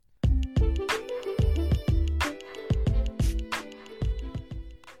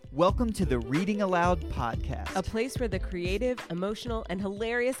Welcome to the Reading Aloud podcast, a place where the creative, emotional, and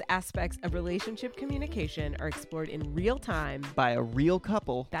hilarious aspects of relationship communication are explored in real time by a real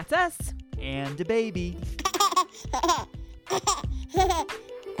couple. That's us. And a baby.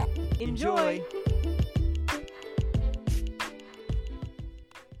 Enjoy.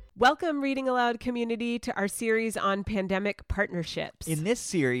 Welcome, Reading Aloud community, to our series on pandemic partnerships. In this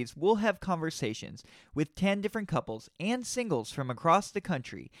series, we'll have conversations with 10 different couples and singles from across the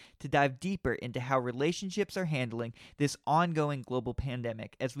country to dive deeper into how relationships are handling this ongoing global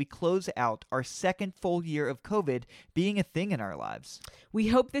pandemic as we close out our second full year of COVID being a thing in our lives. We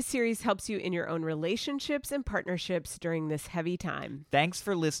hope this series helps you in your own relationships and partnerships during this heavy time. Thanks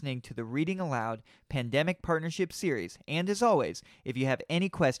for listening to the Reading Aloud Pandemic Partnership Series. And as always, if you have any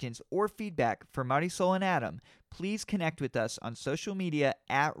questions or feedback for Marisol and Adam, please connect with us on social media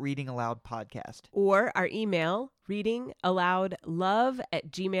at Reading Aloud Podcast. Or our email,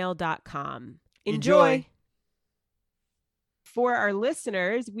 readingaloudlove@gmail.com. Enjoy. For our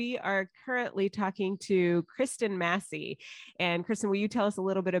listeners, we are currently talking to Kristen Massey. And Kristen, will you tell us a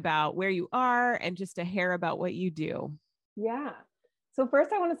little bit about where you are and just a hair about what you do? Yeah. So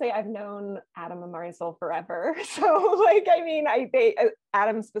first I want to say I've known Adam and Marisol forever. So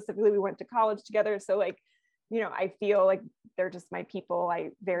Adam specifically, we went to college together. So I feel like they're just my people.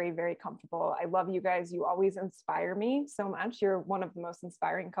 Very, very comfortable. I love you guys. You always inspire me so much. You're one of the most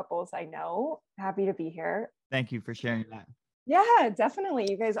inspiring couples I know. Happy to be here. Thank you for sharing that. Yeah,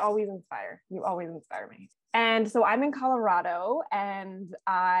 definitely. You guys always inspire. You always inspire me. And so I'm in Colorado and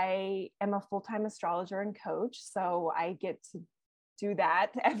I am a full-time astrologer and coach. So I get to do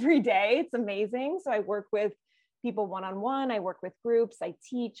that every day. It's amazing. So I work with people one-on-one. I work with groups. I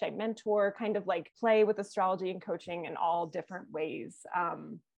teach, I mentor, kind of like play with astrology and coaching in all different ways.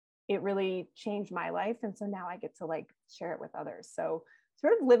 It really changed my life. And so now I get to share it with others. So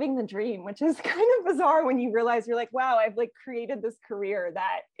sort of living the dream, which is kind of bizarre when you realize you're like, wow, I've created this career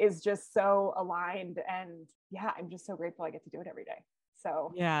that is just so aligned. And yeah, I'm just so grateful I get to do it every day.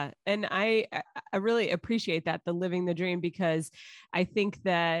 So yeah. And I really appreciate that, the living the dream, because I think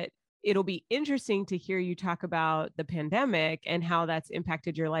that it'll be interesting to hear you talk about the pandemic and how that's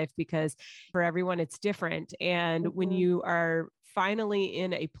impacted your life, because for everyone it's different. And when you are finally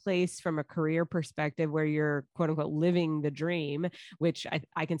in a place from a career perspective where you're quote unquote living the dream, which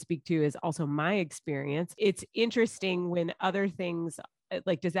I can speak to is also my experience, it's interesting when other things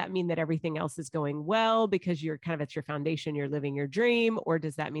does that mean that everything else is going well because you're kind of at your foundation, you're living your dream? Or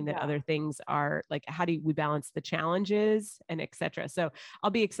does that mean that other things are how do we balance the challenges and et cetera? So I'll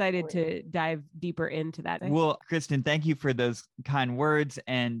be excited to dive deeper into that. Well, Kristen, thank you for those kind words.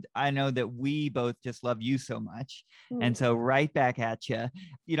 And I know that we both just love you so much. And so right back at you,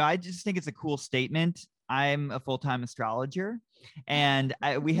 I just think it's a cool statement. I'm a full-time astrologer and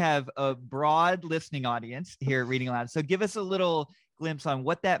we have a broad listening audience here at Reading Aloud. So give us a little glimpse on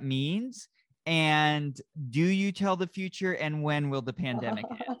what that means. And do you tell the future, and when will the pandemic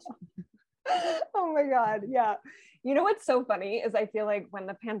end? Oh my God. Yeah. You know, what's so funny is I feel like when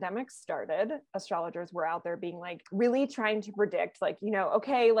the pandemic started, astrologers were out there being really trying to predict,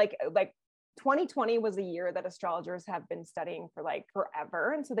 2020 was a year that astrologers have been studying for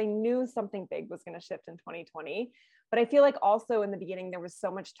forever. And so they knew something big was going to shift in 2020. But I feel like also in the beginning, there was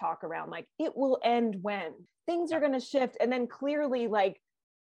so much talk around it will end when things are going to shift. And then clearly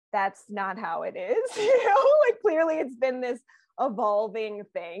that's not how it is, clearly it's been this evolving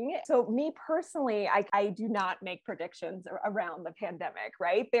thing. So me personally, I do not make predictions around the pandemic,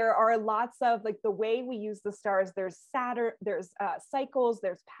 right? There are lots of the way we use the stars, there's Saturn, there's cycles,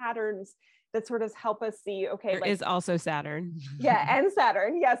 there's patterns that sort of help us see, okay. There is also Saturn. Yeah. And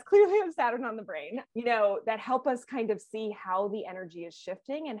Saturn. Yes. Clearly have Saturn on the brain, that help us kind of see how the energy is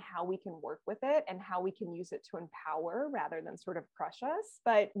shifting and how we can work with it and how we can use it to empower rather than sort of crush us.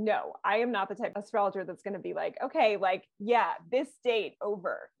 But no, I am not the type of astrologer that's going to be okay, yeah, this date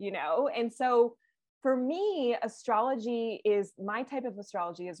over, And so for me, my type of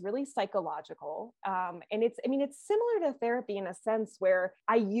astrology is really psychological. And it's similar to therapy in a sense where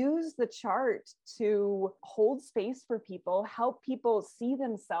I use the chart to hold space for people, help people see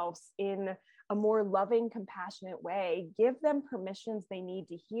themselves in a more loving, compassionate way, give them permissions they need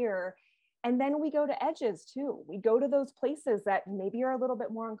to hear. And then we go to edges too. We go to those places that maybe are a little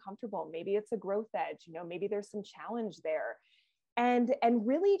bit more uncomfortable. Maybe it's a growth edge, maybe there's some challenge there. And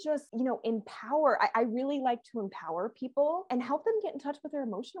really just, empower. I really like to empower people and help them get in touch with their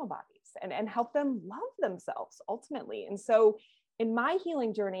emotional bodies and help them love themselves ultimately. And so in my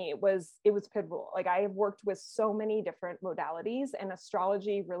healing journey, it was pivotal. Like, I have worked with so many different modalities, and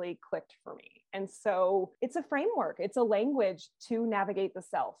astrology really clicked for me. And so it's a framework, it's a language to navigate the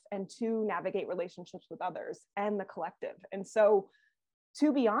self and to navigate relationships with others and the collective. And so,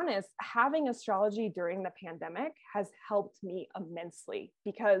 to be honest, having astrology during the pandemic has helped me immensely,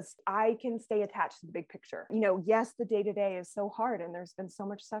 because I can stay attached to the big picture. Yes, the day-to-day is so hard and there's been so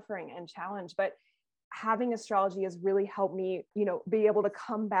much suffering and challenge, but having astrology has really helped me, be able to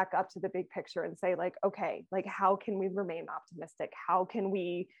come back up to the big picture and say, like, okay, like, how can we remain optimistic? How can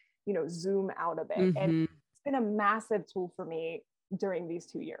we, zoom out of it? And it's been a massive tool for me during these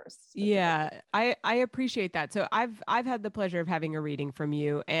 2 years. Yeah, I appreciate that. So I've had the pleasure of having a reading from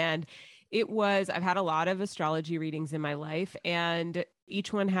you, and I've had a lot of astrology readings in my life, and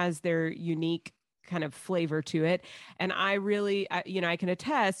each one has their unique kind of flavor to it. And I really, I can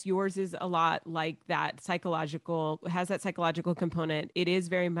attest yours is a lot like that has that psychological component. It is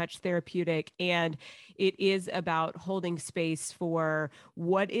very much therapeutic, and it is about holding space for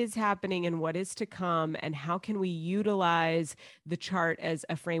what is happening and what is to come, and how can we utilize the chart as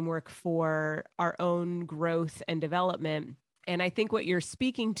a framework for our own growth and development. And I think what you're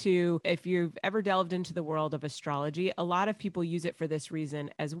speaking to, if you've ever delved into the world of astrology, a lot of people use it for this reason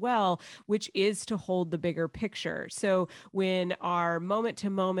as well, which is to hold the bigger picture. So when our moment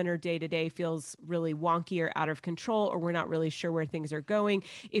to moment or day to day feels really wonky or out of control, or we're not really sure where things are going,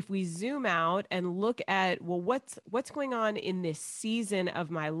 if we zoom out and look at, well, what's going on in this season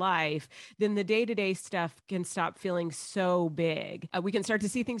of my life, then the day to day stuff can stop feeling so big. We can start to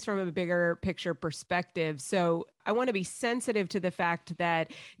see things from a bigger picture perspective. So I want to be sensitive to the fact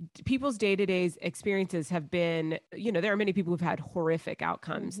that people's day-to-day experiences have been, there are many people who've had horrific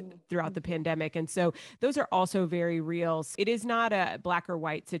outcomes throughout the pandemic. And so those are also very real. It is not a black or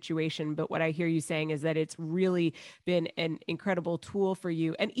white situation, but what I hear you saying is that it's really been an incredible tool for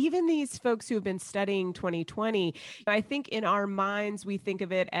you. And even these folks who have been studying 2020, I think in our minds, we think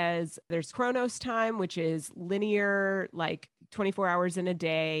of it as there's Chronos time, which is linear, like 24 hours in a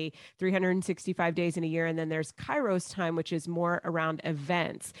day, 365 days in a year. And then there's Kairos time, which is more around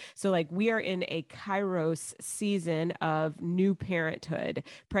events. So like we are in a Kairos season of new parenthood,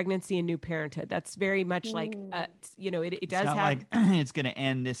 pregnancy and new parenthood. That's very much like, it does have like it's going to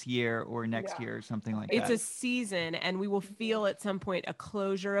end this year or next year or something like that. It's a season, and we will feel at some point a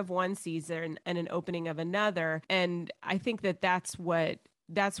closure of one season and an opening of another. And I think that's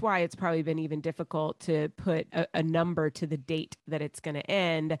why it's probably been even difficult to put a number to the date that it's going to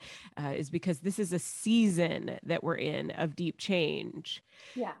end, is because this is a season that we're in of deep change.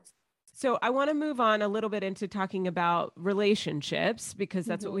 Yeah. So I want to move on a little bit into talking about relationships, because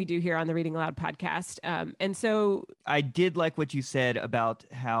that's what we do here on the Reading Aloud podcast. And so I did like what you said about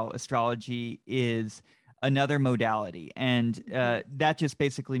how astrology is another modality. And that just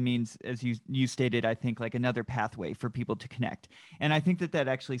basically means, as you stated, I think, like another pathway for people to connect. And I think that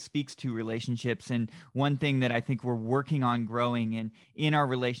actually speaks to relationships. And one thing that I think we're working on growing in our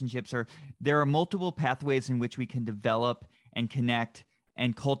relationships there are multiple pathways in which we can develop and connect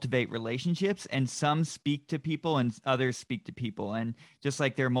and cultivate relationships, and some speak to people and others speak to people. And just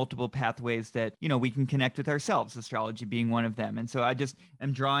like there are multiple pathways that, we can connect with ourselves, astrology being one of them. And so I just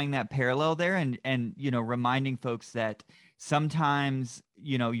am drawing that parallel there and reminding folks that sometimes,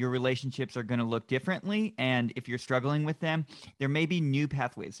 your relationships are going to look differently. And if you're struggling with them, there may be new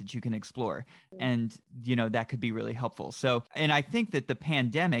pathways that you can explore. And, that could be really helpful. So, and I think that the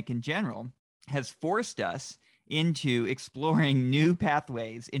pandemic in general has forced us into exploring new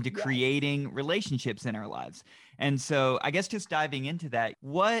pathways, into creating relationships in our lives. And so I guess just diving into that,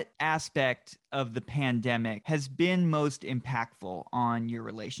 what aspect of the pandemic has been most impactful on your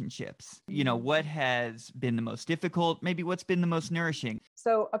relationships? What has been the most difficult? Maybe what's been the most nourishing?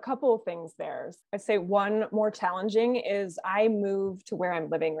 So a couple of things there. I'd say one more challenging is I moved to where I'm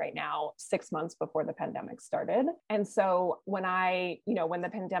living right now 6 months before the pandemic started. And so when when the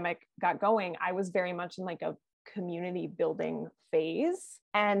pandemic got going, I was very much in like a community building phase,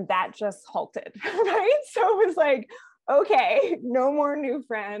 and that just halted, right? So it was like, okay, no more new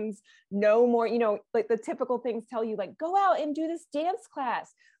friends, no more, like the typical things tell you, like, go out and do this dance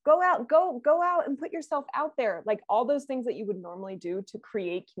class, go out and put yourself out there. Like all those things that you would normally do to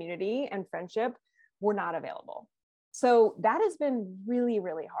create community and friendship were not available. So that has been really,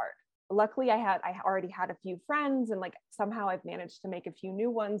 really hard. Luckily, I already had a few friends, and like somehow I've managed to make a few new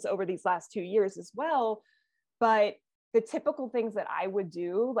ones over these last 2 years as well. But the typical things that I would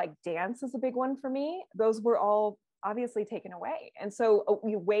do, like dance is a big one for me, those were all obviously taken away. And so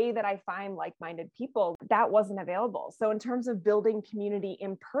a way that I find like-minded people, that wasn't available. So in terms of building community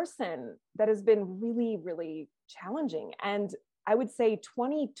in person, that has been really, really challenging. And I would say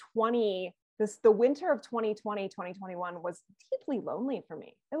 2020, the winter of 2020, 2021 was deeply lonely for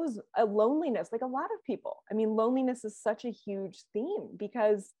me. It was a loneliness, like a lot of people. I mean, loneliness is such a huge theme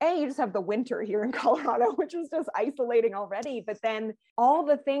because you just have the winter here in Colorado, which is just isolating already. But then all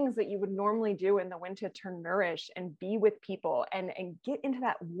the things that you would normally do in the winter to nourish and be with people and get into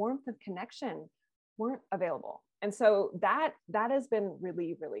that warmth of connection weren't available. And so that has been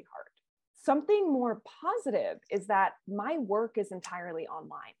really, really hard. Something more positive is that my work is entirely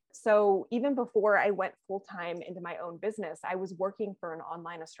online. So even before I went full-time into my own business, I was working for an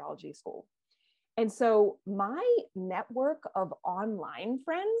online astrology school. And so my network of online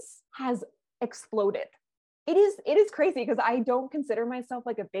friends has exploded. It is crazy because I don't consider myself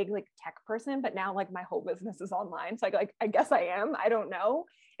like a big like tech person, but now like my whole business is online. So like I guess I am. I don't know.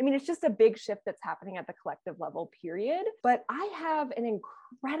 I mean, it's just a big shift that's happening at the collective level, period. But I have an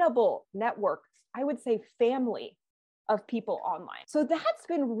incredible network, I would say family of people online. So that's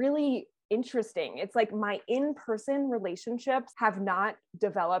been really interesting. It's like my in-person relationships have not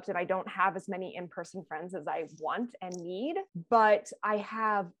developed and I don't have as many in-person friends as I want and need, but I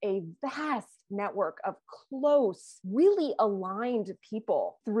have a vast network of close, really aligned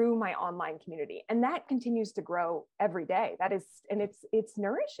people through my online community. And that continues to grow every day. It's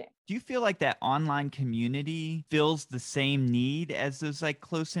nourishing. Do you feel like that online community fills the same need as those like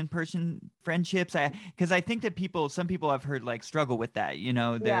close in-person friendships? Because I think that some people I've heard like struggle with that,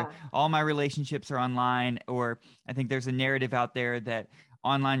 all my relationships are online, or I think there's a narrative out there that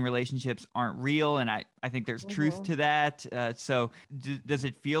online relationships aren't real. And I think there's truth to that. So does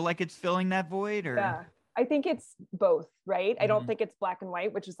it feel like it's filling that void or? Yeah, I think it's both, right? I don't think it's black and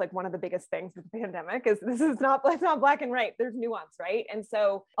white, which is like one of the biggest things with the pandemic is it's not black and white. There's nuance, right? And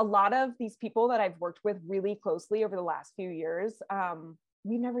so a lot of these people that I've worked with really closely over the last few years,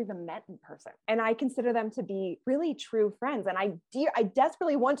 we never even met in person. And I consider them to be really true friends. And I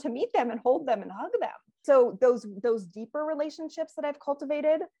desperately want to meet them and hold them and hug them. So those deeper relationships that I've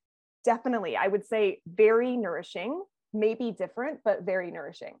cultivated, definitely, I would say very nourishing, maybe different, but very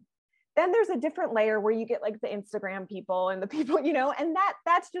nourishing. Then there's a different layer where you get like the Instagram people and the people, and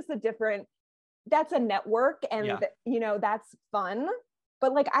that's just that's a network and, that's fun.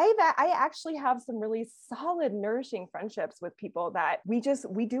 But like I actually have some really solid, nourishing friendships with people that we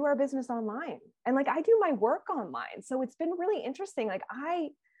do our business online. And like I do my work online. So it's been really interesting. Like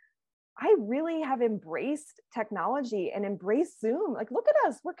I really have embraced technology and embraced Zoom. Like, look at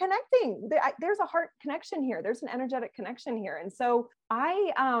us, we're connecting. There's a heart connection here. There's an energetic connection here. And so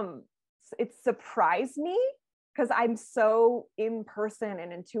it surprised me because I'm so in person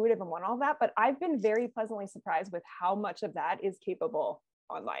and intuitive and want all that, but I've been very pleasantly surprised with how much of that is capable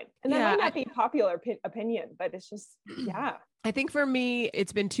online. And that might not be popular opinion, but it's just, yeah. I think for me,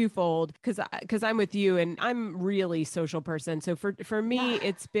 it's been twofold because I'm with you and I'm really social person. So for me,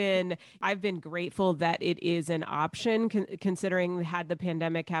 I've been grateful that it is an option considering had the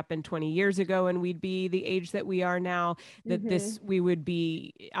pandemic happened 20 years ago and we'd be the age that we are now, that we would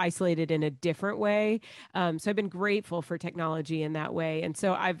be isolated in a different way. So I've been grateful for technology in that way. And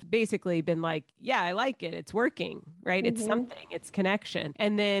so I've basically been like, yeah, I like it. It's working, right? It's something, it's connection.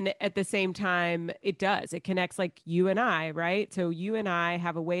 And then at the same time, it connects like you and I, right? So you and I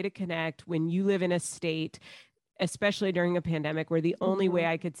have a way to connect when you live in a state, especially during a pandemic, where the only way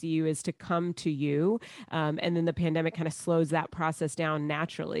I could see you is to come to you. And then the pandemic kind of slows that process down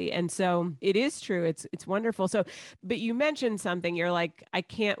naturally. And so it is true. It's wonderful. So, but you mentioned something, you're like, I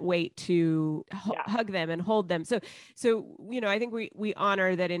can't wait to hug them and hold them. So, I think we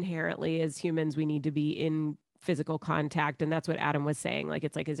honor that inherently as humans, we need to be in physical contact. And that's what Adam was saying. Like,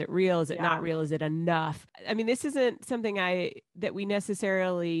 it's like, is it real? Is it not real? Is it enough? I mean, this isn't something that we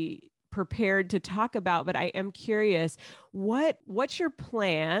necessarily prepared to talk about, but I am curious, what's your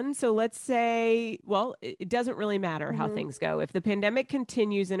plan? So let's say, well, it doesn't really matter how things go. If the pandemic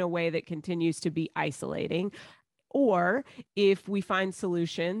continues in a way that continues to be isolating, or if we find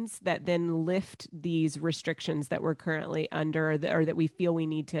solutions that then lift these restrictions that we're currently under or that we feel we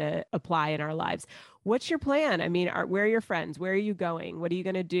need to apply in our lives. What's your plan? I mean, where are your friends? Where are you going? What are you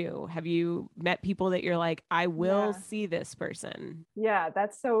going to do? Have you met people that you're like, I will see this person? Yeah,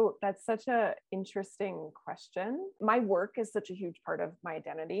 that's such a interesting question. My work is such a huge part of my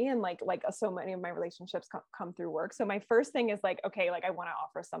identity. And like so many of my relationships come through work. So my first thing is like, okay, like I want to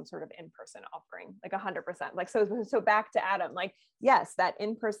offer some sort of in-person offering, like 100%. Like, so back to Adam, like, yes, that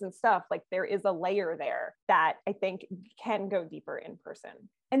in-person stuff, like there is a layer there that I think can go deeper in person.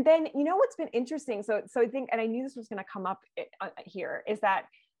 And then, what's been interesting. So I think, and I knew this was going to come up here, is that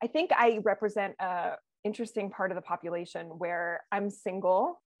I think I represent a interesting part of the population where I'm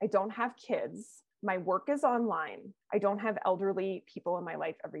single. I don't have kids. my work is online. I don't have elderly people in my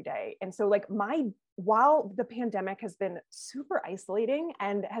life every day. And so like while the pandemic has been super isolating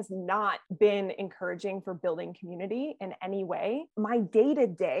and has not been encouraging for building community in any way, my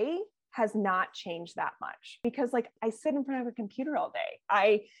day-to-day has not changed that much because like I sit in front of a computer all day.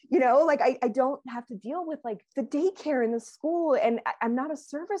 I don't have to deal with like the daycare and the school, and I'm not a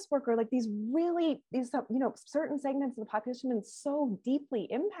service worker. Like these certain segments of the population have been so deeply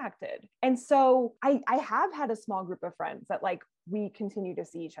impacted. And so I have had a small group of friends that like we continue to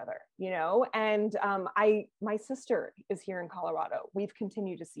see each other, and my sister is here in Colorado. We've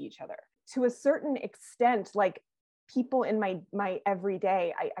continued to see each other to a certain extent. Like people in my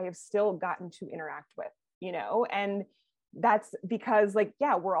everyday, I have still gotten to interact with, and that's because like,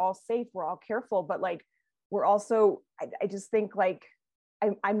 yeah, we're all safe, we're all careful, but like, we're also, I just think like,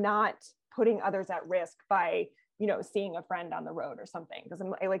 I'm not putting others at risk by, seeing a friend on the road or something, because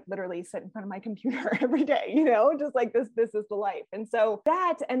I like literally sit in front of my computer every day, just like this is the life. And so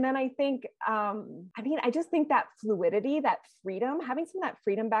that, and then I think, I just think that fluidity, that freedom, having some of that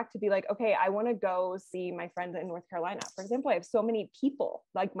freedom back to be like, okay, I want to go see my friend in North Carolina. For example, I have so many people,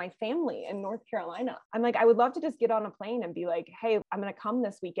 like my family in North Carolina. I'm like, I would love to just get on a plane and be like, hey, I'm going to come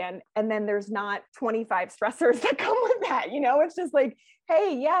this weekend. And then there's not 25 stressors that come with that, it's just like,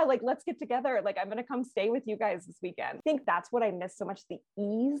 hey, yeah, like, let's get together. Like, I'm going to come stay with you guys this weekend. I think that's what I miss so much, the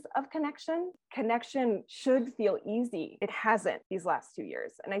ease of connection. Connection should feel easy. It hasn't these last 2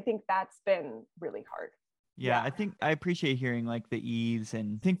 years. And I think that's been really hard. Yeah, I think I appreciate hearing like the ease.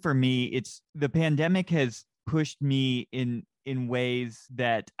 And I think for me, it's the pandemic has pushed me in ways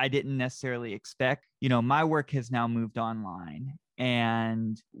that I didn't necessarily expect. My work has now moved online.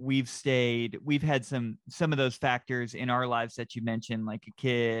 And we've had some of those factors in our lives that you mentioned, like a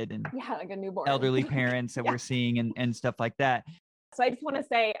kid and like a newborn, elderly parents that we're seeing and stuff like that. So I just want to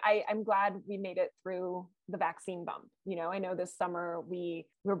say, I'm glad we made it through the vaccine bump. I know this summer we've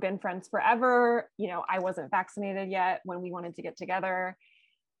been friends forever. I wasn't vaccinated yet when we wanted to get together.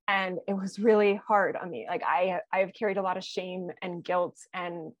 And it was really hard on me. Like I've carried a lot of shame and guilt,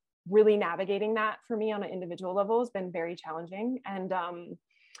 and really navigating that for me on an individual level has been very challenging. And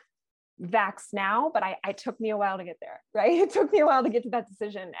vax now, but it took me a while to get there, right? It took me a while to get to that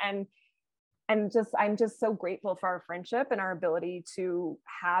decision. And I'm just so grateful for our friendship and our ability to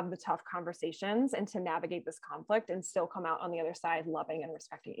have the tough conversations and to navigate this conflict and still come out on the other side loving and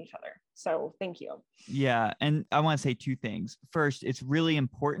respecting each other. So thank you. Yeah. And I want to say two things. First, it's really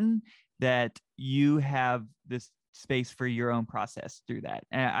important that you have this space for your own process through that.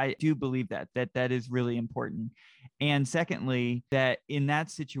 And I do believe that is really important. And secondly, that in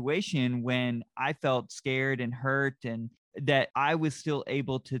that situation, when I felt scared and hurt, and that I was still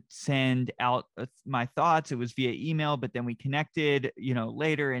able to send out my thoughts, it was via email, but then we connected,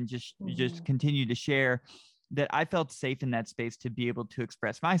 later and just continue to share, that I felt safe in that space to be able to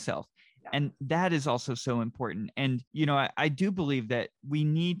express myself. Yeah. And that is also so important. And, I do believe that we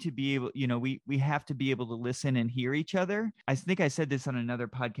need to be able, we have to be able to listen and hear each other. I think I said this on another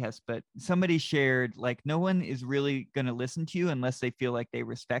podcast, but somebody shared, like, no one is really going to listen to you unless they feel like they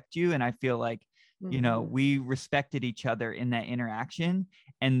respect you. And I feel like, we respected each other in that interaction,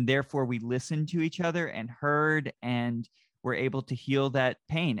 and therefore we listened to each other and heard, and were able to heal that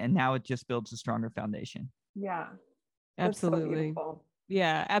pain. And now it just builds a stronger foundation. Yeah, absolutely. So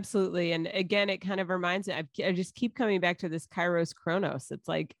yeah, absolutely. And again, it kind of reminds me, I just keep coming back to this Kairos Chronos. It's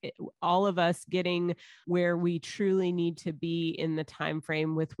like all of us getting where we truly need to be in the time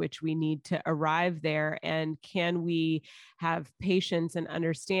frame with which we need to arrive there. And can we have patience and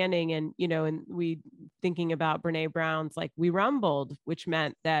understanding? And, and we thinking about Brene Brown's, like, we rumbled, which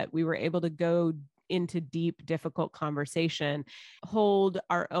meant that we were able to go into deep, difficult conversation, hold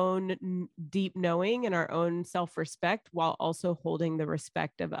our own deep knowing and our own self-respect while also holding the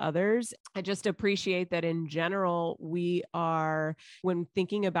respect of others. I just appreciate that in general, when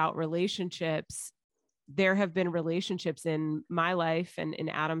thinking about relationships, there have been relationships in my life and in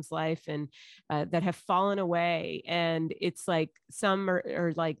Adam's life and that have fallen away. And it's like some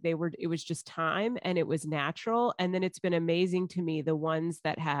are like it was just time and it was natural. And then it's been amazing to me, the ones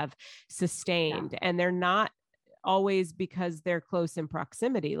that have sustained, and they're not always because they're close in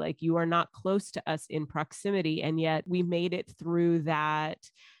proximity. Like, you are not close to us in proximity. And yet we made it through that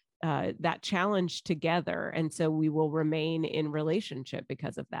challenge together. And so we will remain in relationship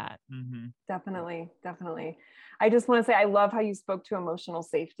because of that. Mm-hmm. Definitely. I just want to say, I love how you spoke to emotional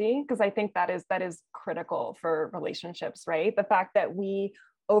safety, because I think that is critical for relationships, right? The fact that we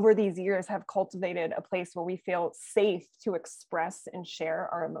over these years have cultivated a place where we feel safe to express and share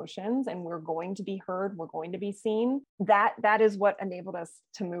our emotions, and we're going to be heard, we're going to be seen. That is what enabled us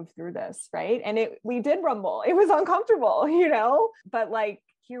to move through this, right? And we did rumble. It was uncomfortable, but like,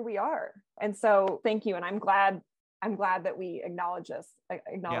 here we are. And so thank you. And I'm glad that we acknowledge this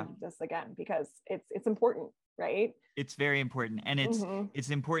again, because it's important, right? It's very important. And it's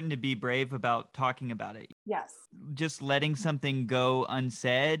important to be brave about talking about it. Yes. Just letting something go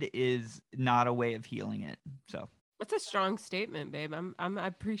unsaid is not a way of healing it. So that's a strong statement, babe. I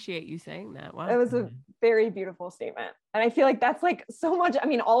appreciate you saying that. Wow. It was a very beautiful statement. And I feel like that's like so much, I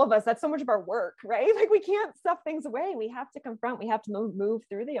mean, all of us, that's so much of our work, right? Like we can't stuff things away. We have to confront, we have to move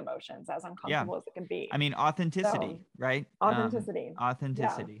through the emotions, as uncomfortable as it can be. I mean, authenticity, right? Authenticity.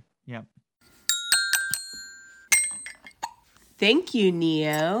 Authenticity. Yeah. Thank you,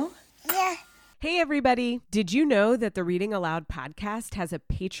 Neo. Yeah. Hey, everybody. Did you know that the Reading Aloud podcast has a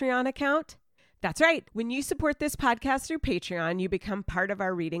Patreon account? That's right. When you support this podcast through Patreon, you become part of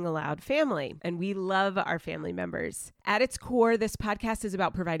our Reading Aloud family, and we love our family members. At its core, this podcast is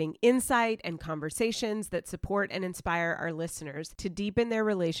about providing insight and conversations that support and inspire our listeners to deepen their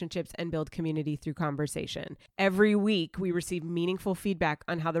relationships and build community through conversation. Every week, we receive meaningful feedback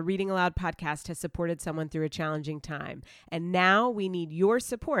on how the Reading Aloud podcast has supported someone through a challenging time, and now we need your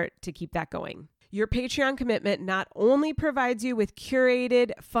support to keep that going. Your Patreon commitment not only provides you with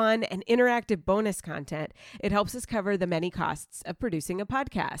curated, fun, and interactive bonus content, it helps us cover the many costs of producing a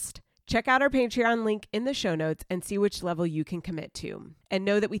podcast. Check out our Patreon link in the show notes and see which level you can commit to. And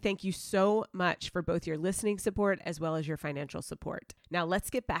know that we thank you so much for both your listening support as well as your financial support. Now let's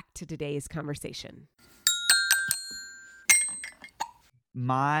get back to today's conversation.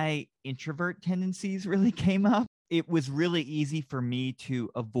 My introvert tendencies really came up. It was really easy for me to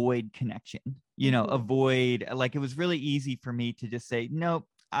avoid connection, it was really easy for me to just say, nope,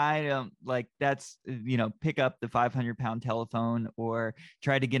 I don't like that's, pick up the 500-pound telephone or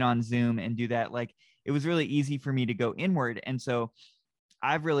try to get on Zoom and do that. Like, it was really easy for me to go inward. And so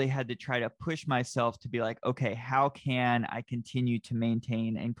I've really had to try to push myself to be like, okay, how can I continue to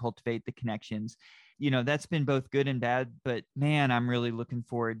maintain and cultivate the connections? That's been both good and bad, but man, I'm really looking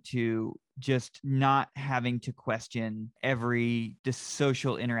forward to just not having to question every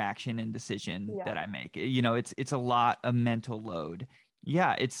social interaction and decision that I make. It's a lot of mental load.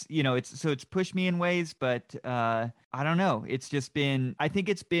 Yeah, it's pushed me in ways, but I don't know. It's just been, I think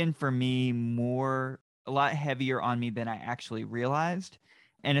it's been for me a lot heavier on me than I actually realized.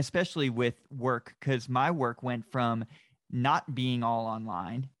 And especially with work, because my work went from not being all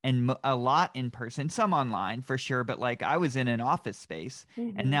online and a lot in person, some online for sure, but like I was in an office space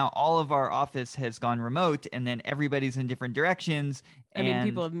and now all of our office has gone remote and then everybody's in different directions. I mean,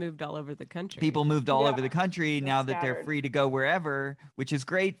 people have moved all over the country. People moved all over the country now that they're free to go wherever, which is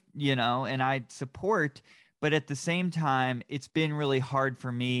great, and I support. But at the same time, it's been really hard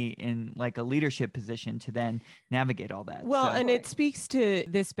for me in like a leadership position to then navigate all that. Well, and it speaks to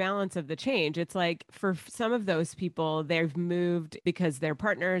this balance of the change. It's like for some of those people, they've moved because their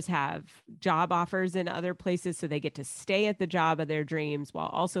partners have job offers in other places. So they get to stay at the job of their dreams while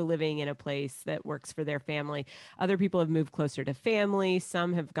also living in a place that works for their family. Other people have moved closer to family.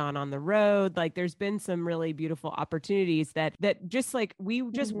 Some have gone on the road. Like there's been some really beautiful opportunities that just like we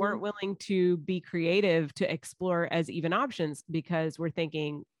just weren't willing to be creative to explore as even options because we're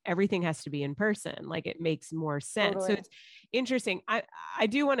thinking everything has to be in person. Like it makes more sense. Totally. So it's interesting. I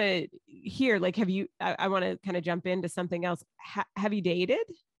do want to hear, like, I want to kind of jump into something else. Have you dated?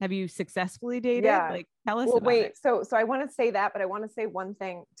 Have you successfully dated? Yeah. Like tell us about it. So I want to say that, but I want to say one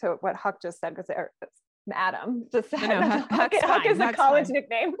thing to what Huck just said, because Adam just said, Huck is a college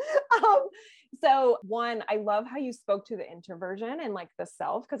nickname. So one, I love how you spoke to the introversion and like the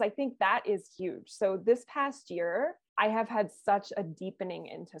self, because I think that is huge. So this past year, I have had such a deepening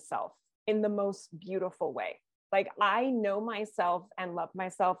into self in the most beautiful way. Like I know myself and love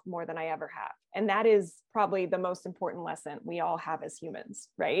myself more than I ever have. And that is probably the most important lesson we all have as humans,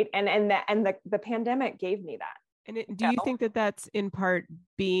 right? And the pandemic gave me that. And do you think that that's in part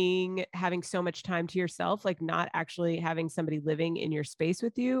having so much time to yourself, like not actually having somebody living in your space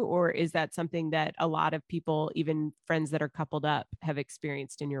with you? Or is that something that a lot of people, even friends that are coupled up, have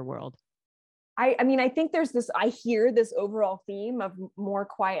experienced in your world? I mean, I think I hear this overall theme of more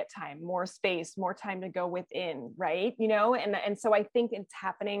quiet time, more space, more time to go within, right? And so I think it's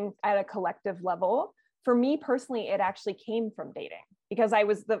happening at a collective level. For me personally, it actually came from dating, because I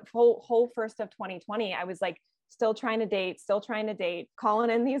was the whole first of 2020, I was like, still trying to date, calling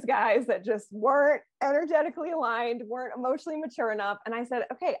in these guys that just weren't energetically aligned, weren't emotionally mature enough. And I said,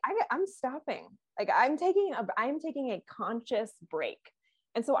 okay, I'm stopping. Like I'm taking a conscious break.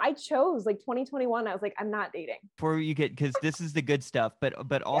 And so I chose like 2021. I was like, I'm not dating. Before you get, because this is the good stuff,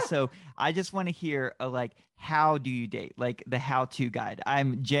 but also I just want to hear like, how do you date? Like the how-to guide.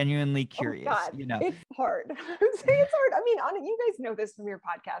 I'm genuinely curious. Oh God, you know, it's hard. I'm saying it's hard. I mean, you guys know this from your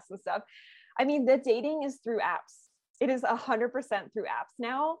podcasts and stuff. I mean, the dating is through apps. It is 100% through apps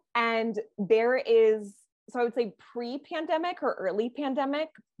now. And there is, so I would say pre-pandemic or early pandemic,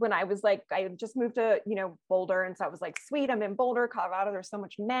 when I was like, I just moved to, Boulder. And so I was like, sweet, I'm in Boulder, Colorado. There's so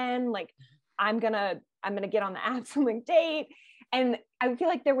much men. Like, I'm gonna get on the apps and like date. And I feel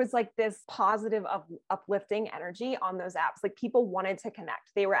like there was like this positive uplifting energy on those apps. Like people wanted to connect.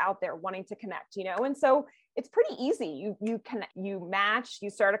 They were out there wanting to connect, And so it's pretty easy. You match, you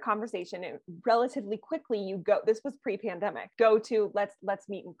start a conversation, and relatively quickly you go, this was pre-pandemic, go to let's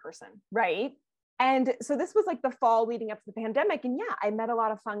meet in person, right? And so this was like the fall leading up to the pandemic. And yeah, I met a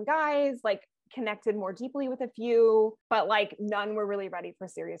lot of fun guys, like connected more deeply with a few, but like none were really ready for a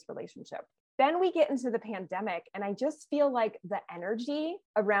serious relationship. Then we get into the pandemic, and I just feel like the energy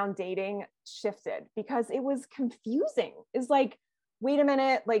around dating shifted because it was confusing. It's like, wait a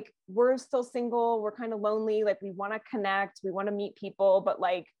minute, like we're still single, we're kind of lonely, like we want to connect, we want to meet people, but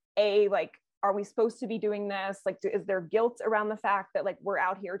like, are we supposed to be doing this? Like, is there guilt around the fact that like we're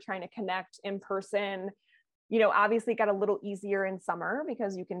out here trying to connect in person? Obviously it got a little easier in summer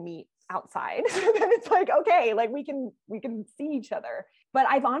because you can meet outside. So then it's like, okay, like we can see each other. But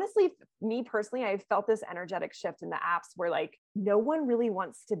I've honestly, me personally, I've felt this energetic shift in the apps where like no one really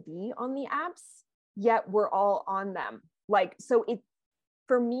wants to be on the apps, yet we're all on them. Like, so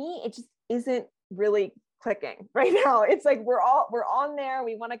for me, it just isn't really clicking right now. It's like we're on there,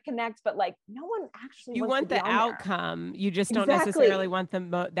 we want to connect, but like no one actually you wants want to be the on outcome there. You just don't Exactly. necessarily want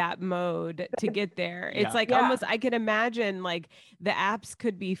that mode to get there. It's like almost, I could imagine like the apps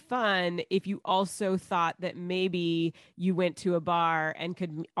could be fun if you also thought that maybe you went to a bar and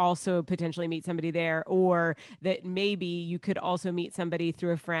could also potentially meet somebody there, or that maybe you could also meet somebody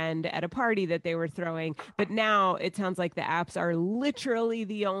through a friend at a party that they were throwing. But now it sounds like the apps are literally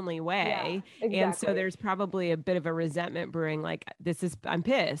the only way. Yeah, exactly. And so there's probably a bit of a resentment brewing, like I'm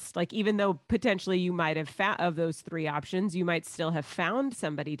pissed. Like, even though potentially you might have of those three options, you might still have found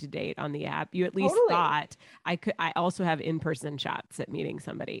somebody to date on the app. You at least thought I also have in-person shots at meeting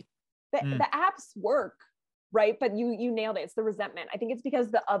somebody. The apps work, right? But you nailed it. It's the resentment. I think it's because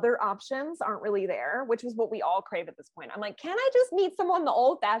the other options aren't really there, which is what we all crave at this point. I'm like, can I just meet someone the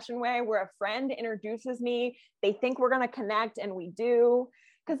old fashioned way where a friend introduces me, they think we're going to connect, and we do?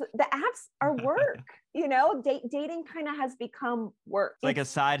 Because the apps are work, dating kind of has become work. It's like a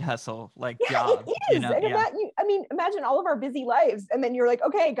side hustle, like job. It is. Imagine all of our busy lives. And then you're like,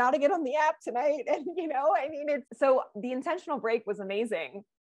 okay, got to get on the app tonight. And, so the intentional break was amazing.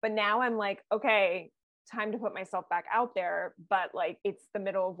 But now I'm like, okay, time to put myself back out there. But like, it's the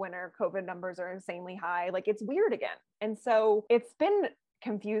middle of winter, COVID numbers are insanely high. Like, it's weird again. And so it's been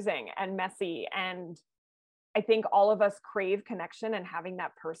confusing and messy, and I think all of us crave connection and having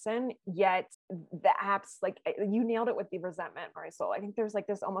that person, yet the apps, like you nailed it with the resentment, Marisol. I think there's like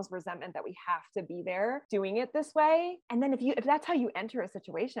this almost resentment that we have to be there doing it this way. And then if that's how you enter a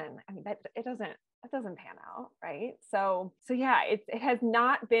situation, I mean, that doesn't pan out. Right. So yeah, it has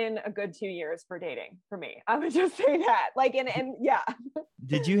not been a good 2 years for dating for me. I would just say that, like, and yeah.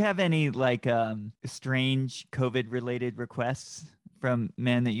 Did you have any like strange COVID related requests from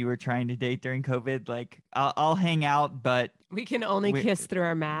men that you were trying to date during COVID? Like, I'll hang out, but we can only kiss through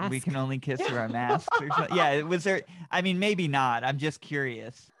our mask. We can only kiss through our masks. Yeah. Was there, I mean, maybe not. I'm just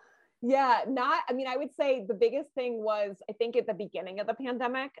curious. Yeah, I would say the biggest thing was, I think at the beginning of the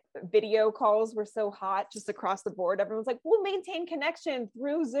pandemic, video calls were so hot just across the board. Everyone's like, we'll maintain connection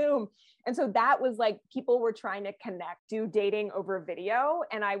through Zoom. And so that was like, people were trying to do dating over video.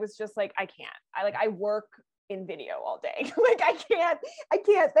 And I was just like, I can't. I work in video all day. Like I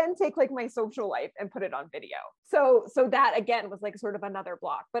can't then take like my social life and put it on video. So that again was like sort of another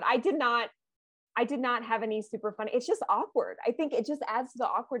block, but I did not have any super fun. It's just awkward. I think it just adds to the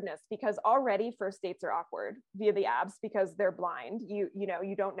awkwardness because already first dates are awkward via the apps because they're blind.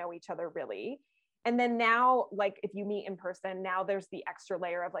 You don't know each other really. And then now, like if you meet in person, now there's the extra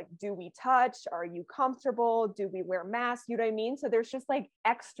layer of like, do we touch? Are you comfortable? Do we wear masks? You know what I mean? So there's just like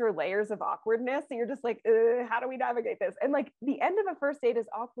extra layers of awkwardness. So you're just like, how do we navigate this? And like the end of a first date is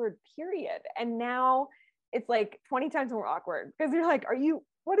awkward, period. And now it's like 20 times more awkward because you're like,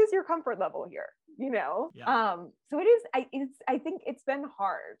 what is your comfort level here? Yeah. So it is, I think it's been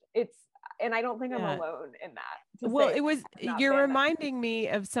hard. And I don't think I'm alone in that. Well, you're reminding me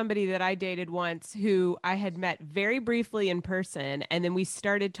of somebody that I dated once who I had met very briefly in person. And then we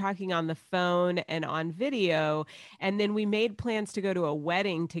started talking on the phone and on video. And then we made plans to go to a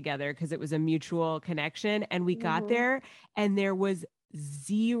wedding together because it was a mutual connection. And we got there and there was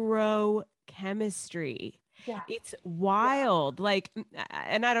zero chemistry. Yeah. It's wild. Yeah. Like,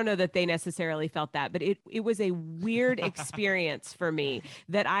 and I don't know that they necessarily felt that, but it was a weird experience for me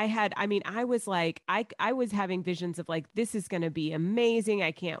that I had. I mean, I was like, I was having visions of like, this is going to be amazing.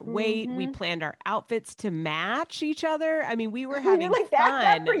 I can't wait. We planned our outfits to match each other. I mean, we were having like fun.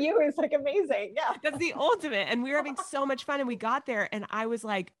 That for you is like amazing. Yeah. That's the ultimate. And we were having so much fun and we got there and I was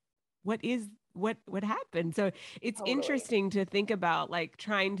like, what happened? So it's interesting to think about like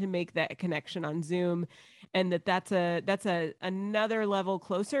trying to make that connection on Zoom and that's another level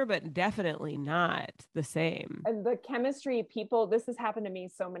closer, but definitely not the same. And the chemistry people, this has happened to me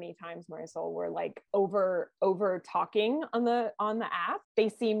so many times, Marisol, where like over talking on the app, they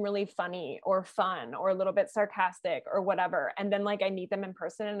seem really funny or fun or a little bit sarcastic or whatever. And then like I meet them in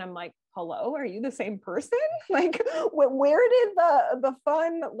person and I'm like, hello, are you the same person? Like where did the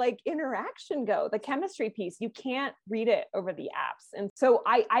fun like interaction go? The chemistry piece, you can't read it over the apps. And so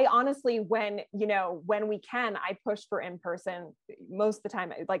I honestly, when we can, I push for in-person most of the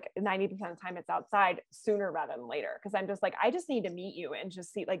time, like 90% of the time it's outside sooner rather than later. Cause I'm just like, I just need to meet you and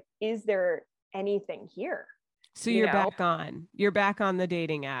just see like, is there anything here? So you're back on the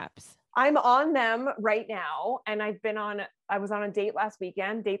dating apps. I'm on them right now. And I was on a date last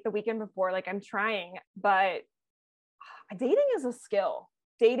weekend, date the weekend before, like I'm trying, but dating is a skill.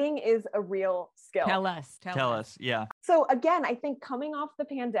 Dating is a real skill. Tell us. Yeah. So again, I think coming off the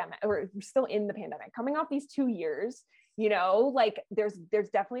pandemic, or we're still in the pandemic, coming off these 2 years, like there's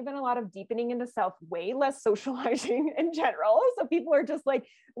definitely been a lot of deepening into self, way less socializing in general. So people are just like,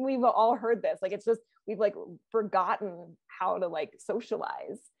 we've all heard this, like, it's just, we've like forgotten how to like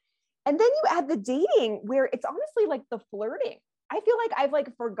socialize. And then you add the dating where it's honestly like the flirting. I feel like I've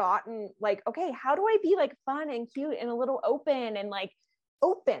like forgotten like, okay, how do I be like fun and cute and a little open and like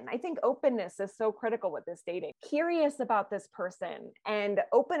open? I think openness is so critical with this dating. Curious about this person and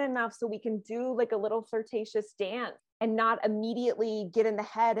open enough so we can do like a little flirtatious dance and not immediately get in the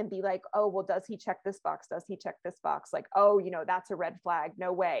head and be like, oh, well, does he check this box? Does he check this box? Like, oh, that's a red flag.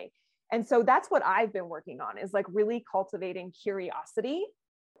 No way. And so that's what I've been working on, is like really cultivating curiosity,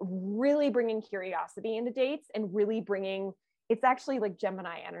 really bringing curiosity into dates and really bringing, it's actually like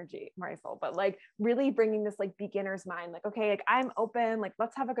Gemini energy, Marisol, but like really bringing this like beginner's mind, like, okay, like I'm open, like,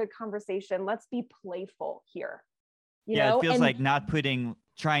 let's have a good conversation. Let's be playful here. It feels like not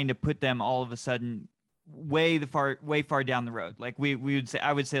trying to put them all of a sudden way far down the road. Like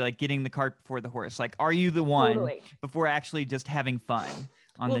I would say like getting the cart before the horse. Like, are you the one before actually just having fun?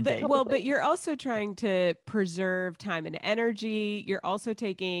 But you're also trying to preserve time and energy. You're also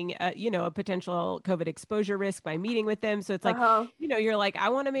taking, a potential COVID exposure risk by meeting with them. So it's like, you're like, I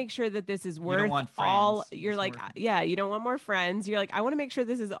want to make sure that this is worth all. You're like, you don't want more friends. You're like, I want to make sure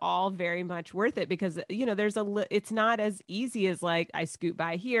this is all very much worth it because, it's not as easy as like, I scoot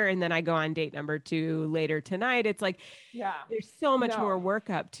by here and then I go on date number 2 later tonight. It's like, there's so much more work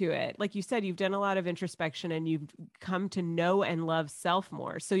up to it. Like you said, you've done a lot of introspection and you've come to know and love self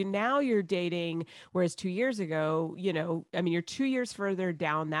more. So now you're dating, whereas 2 years ago, you're 2 years further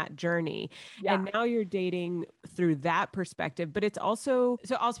down that journey. Yeah. And now you're dating through that perspective. But it's also,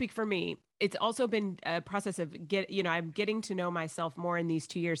 so I'll speak for me. It's also been a process of I'm getting to know myself more in these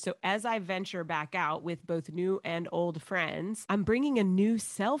 2 years. So as I venture back out with both new and old friends, I'm bringing a new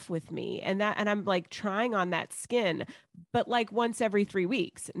self with me and I'm like trying on that skin, but like once every 3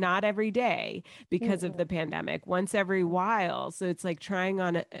 weeks, not every day because of the pandemic, once every while. So it's like trying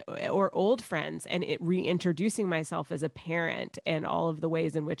on or old friends and reintroducing myself as a parent and all of the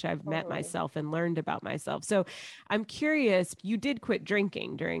ways in which I've met myself and learned about myself. So I'm curious, you did quit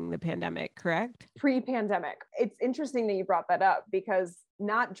drinking during the pandemic, correct? Pre-pandemic. It's interesting that you brought that up because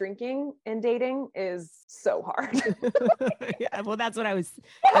not drinking and dating is so hard. Yeah, well, that's what I was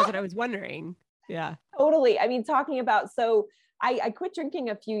wondering. Yeah, totally. I mean, talking about, so I quit drinking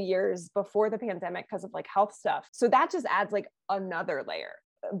a few years before the pandemic because of like health stuff. So that just adds like another layer.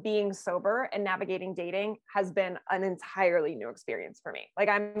 Being sober and navigating dating has been an entirely new experience for me. Like,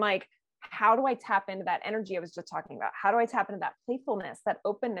 I'm like, how do I tap into that energy I was just talking about? How do I tap into that playfulness, that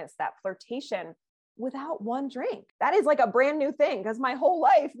openness, that flirtation without one drink? That is like a brand new thing because my whole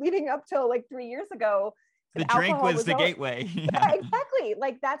life leading up till like 3 years ago, The drink was the gateway. Yeah, exactly.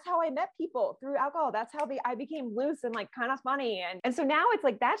 Like that's how I met people, through alcohol. That's how I became loose and like kind of funny. And so now it's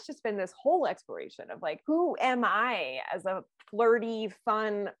like, that's just been this whole exploration of like, who am I as a flirty,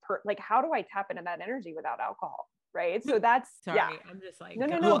 fun, like, how do I tap into that energy without alcohol? Right. So that's, sorry, yeah. I'm just like,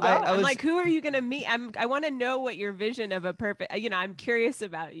 no. I'm like, who are you going to meet? I want to know what your vision of a perfect, I'm curious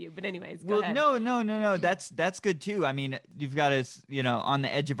about you, but anyways, go ahead. No. That's good too. I mean, you've got us, on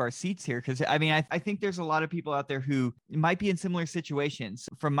the edge of our seats here. Cause I mean, I think there's a lot of people out there who might be in similar situations.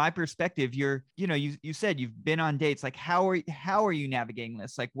 From my perspective, you said you've been on dates. Like, how are you navigating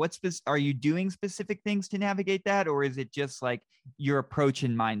this? Like, are you doing specific things to navigate that? Or is it just like your approach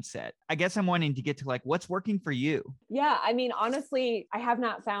and mindset? I guess I'm wanting to get to like, what's working for you? Yeah. I mean, honestly, I have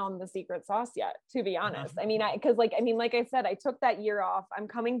not found the secret sauce yet, to be honest. I mean, like I said, I took that year off. I'm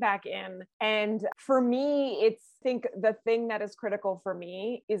coming back in. And for me, I think the thing that is critical for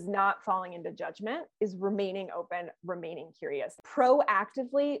me is not falling into judgment, is remaining open, remaining curious,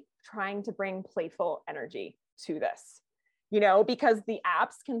 proactively trying to bring playful energy to this. Because the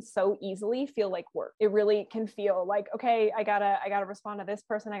apps can so easily feel like work. It really can feel like, okay, I gotta respond to this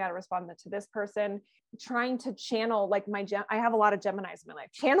person. I gotta respond to this person. Trying to channel like I have a lot of Geminis in my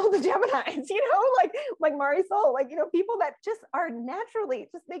life. Channel the Geminis, like Marisol, people that just are naturally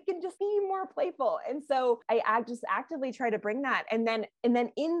they can just be more playful. And so I just actively try to bring that. And then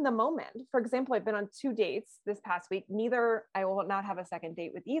in the moment, for example, I've been on 2 dates this past week. I will not have a second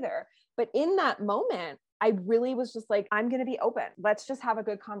date with either. But in that moment, I really was just like, I'm going to be open. Let's just have a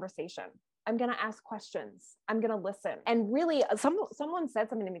good conversation. I'm going to ask questions. I'm going to listen. And really, someone said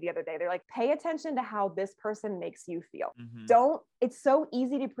something to me the other day. They're like, pay attention to how this person makes you feel. Mm-hmm. It's so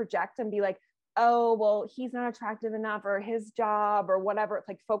easy to project and be like, oh, well, he's not attractive enough, or his job or whatever. It's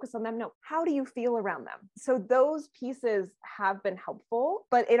like, focus on them. No, how do you feel around them? So those pieces have been helpful,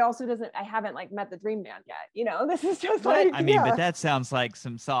 but it also I haven't like met the dream man yet. This is just but that sounds like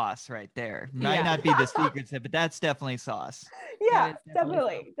some sauce right there. Might not be the secret, but that's definitely sauce. Yeah,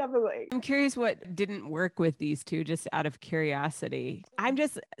 definitely. I'm curious what didn't work with these two, just out of curiosity. I'm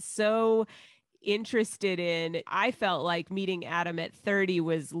just so interested in, I felt like meeting Adam at 30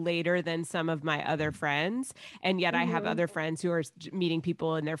 was later than some of my other friends. And yet I have other friends who are meeting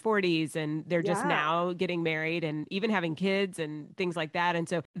people in their 40s and they're just now getting married and even having kids and things like that. And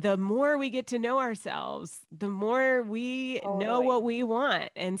so the more we get to know ourselves, the more we know what we want.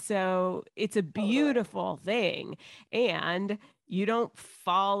 And so it's a beautiful thing. And you don't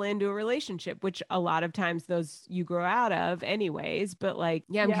fall into a relationship, which a lot of times those you grow out of anyways. But like,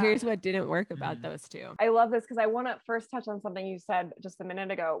 I'm curious what didn't work about those two. I love this because I want to first touch on something you said just a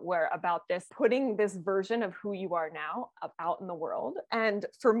minute ago, where about this, putting this version of who you are now out in the world. And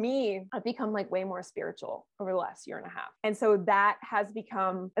for me, I've become like way more spiritual over the last year and a half. And so that's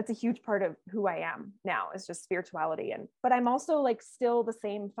a huge part of who I am now, is just spirituality. But I'm also like still the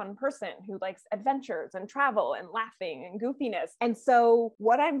same fun person who likes adventures and travel and laughing and goofiness. And so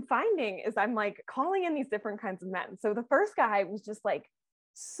what I'm finding is I'm like calling in these different kinds of men. So the first guy was just like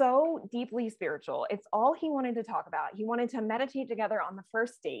so deeply spiritual. It's all he wanted to talk about. He wanted to meditate together on the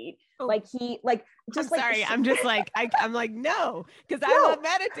first date. Oh. Like he like just I'm sorry. I'm just like I'm like, no, because I love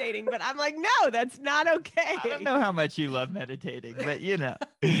meditating, but I'm like, no, that's not okay. I don't know how much you love meditating, but you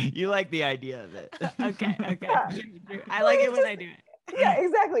like the idea of it. Okay. Yeah. I like it when I do it. Yeah,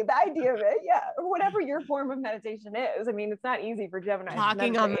 exactly. The idea of it. Yeah. Whatever your form of meditation is. I mean, it's not easy for Gemini.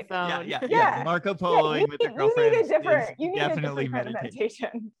 Talking on the phone. Yeah. Marco Poloing with the girlfriend. You need definitely a different kind of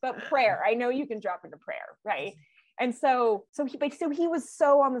meditation. But prayer, I know you can drop into prayer, right? And so he was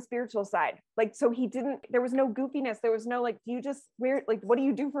so on the spiritual side. Like, so there was no goofiness. There was no like, what do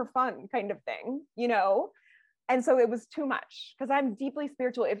you do for fun kind of thing, And so it was too much, because I'm deeply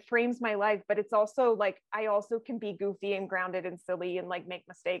spiritual. It frames my life, but it's also like, I also can be goofy and grounded and silly and like make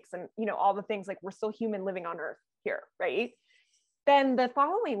mistakes and, all the things. Like, we're still human living on earth here. Right. Then the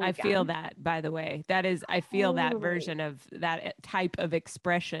following weekend, I feel that, by the way, I feel that version of that type of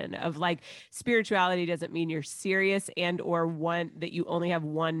expression of like, spirituality doesn't mean you're serious and or one that you only have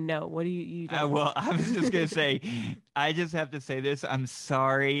one no. What do you well, I was just going to say, I just have to say this. I'm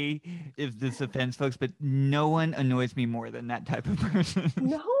sorry if this offends folks, but no one annoys me more than that type of person.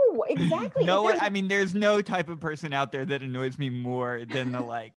 No, exactly. There's no type of person out there that annoys me more than the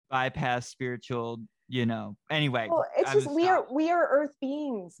like bypass spiritual, anyway. Well, it's just, we are earth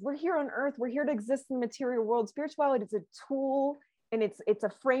beings. We're here on earth. We're here to exist in the material world. Spirituality is a tool, and it's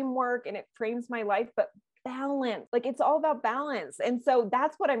a framework, and it frames my life. But balance. Like it's all about balance. And so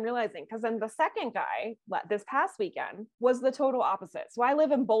that's what I'm realizing. Because then the second guy this past weekend was the total opposite. So I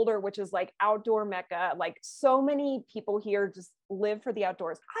live in Boulder, which is like outdoor mecca. Like so many people here just live for the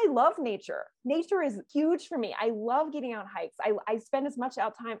outdoors. I love nature. Nature is huge for me. I love getting on hikes. I spend as much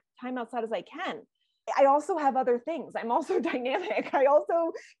time outside as I can. I also have other things. I'm also dynamic. I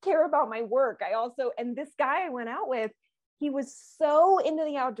also care about my work. And this guy I went out with, he was so into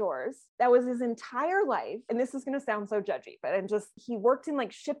the outdoors. That was his entire life. And this is going to sound so judgy, but he worked in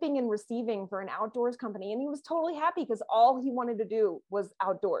like shipping and receiving for an outdoors company. And he was totally happy because all he wanted to do was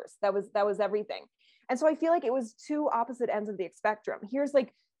outdoors. That was everything. And so I feel like it was two opposite ends of the spectrum. Here's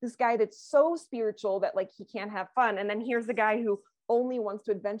like this guy that's so spiritual that like he can't have fun. And then here's the guy who only wants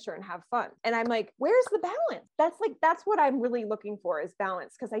to adventure and have fun. And I'm like, where's the balance? That's what I'm really looking for, is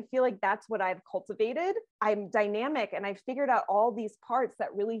balance. Because I feel like that's what I've cultivated. I'm dynamic and I figured out all these parts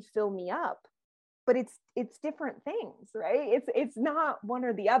that really fill me up, but it's different things, right? It's not one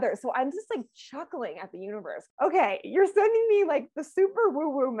or the other. So I'm just like chuckling at the universe. Okay, you're sending me like the super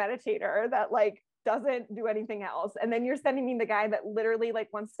woo-woo meditator that like doesn't do anything else. And then you're sending me the guy that literally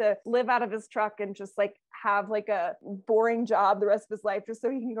like wants to live out of his truck and just like have like a boring job the rest of his life just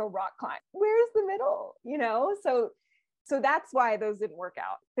so he can go rock climb. Where's the middle, you know? So that's why those didn't work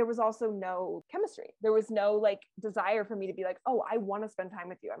out. There was also no chemistry. There was no like desire for me to be like, oh, I want to spend time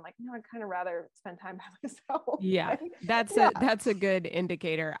with you. I'm like, no, I'd kind of rather spend time by myself. Yeah, that's a good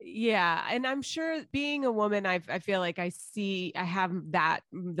indicator. Yeah. And I'm sure being a woman, I feel like I have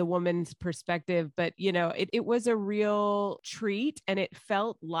the woman's perspective, but you know, it was a real treat, and it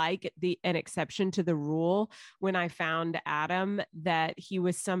felt like an exception to the rule when I found Adam, that he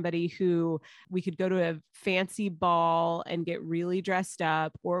was somebody who we could go to a fancy ball and get really dressed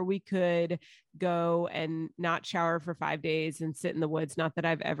up, or we could go and not shower for 5 days and sit in the woods. Not that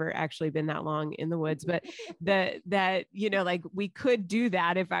I've ever actually been that long in the woods, but that, you know, like we could do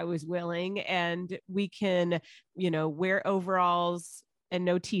that if I was willing, and we can, you know, wear overalls and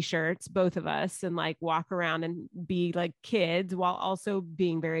no t-shirts, both of us, and like walk around and be like kids while also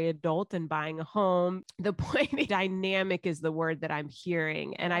being very adult and buying a home. The point, dynamic is the word that I'm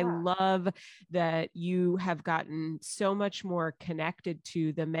hearing. And I love that you have gotten so much more connected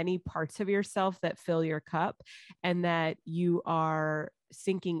to the many parts of yourself that fill your cup, and that you are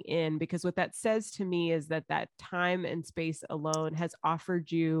sinking in, because what that says to me is that time and space alone has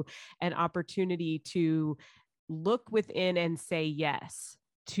offered you an opportunity to look within and say yes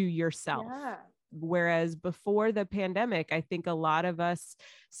to yourself. Yeah. Whereas before the pandemic, I think a lot of us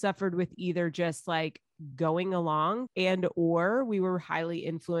suffered with either just like going along, or we were highly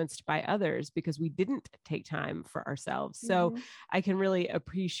influenced by others because we didn't take time for ourselves. So I can really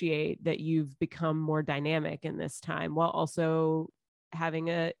appreciate that you've become more dynamic in this time, while also having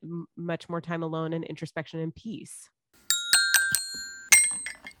a much more time alone and introspection and peace.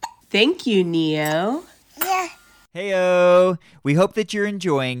 Thank you, Neo. Yeah. Heyo! We hope that you're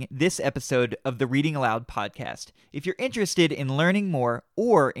enjoying this episode of the Reading Aloud podcast. If you're interested in learning more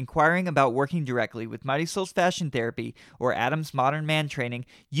or inquiring about working directly with Mighty Soul's Fashion Therapy or Adam's Modern Man Training,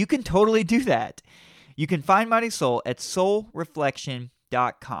 you can totally do that. You can find Mighty Soul at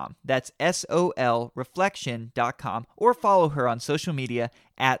soulreflection.com. That's SOL reflection.com, or follow her on social media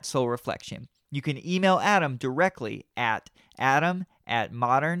at Soul Reflection. You can email Adam directly at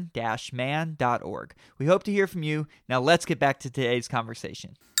adam@modern-man.org. We hope to hear from you. Now let's get back to today's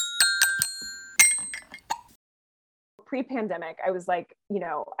conversation. Pre-pandemic, I was like, you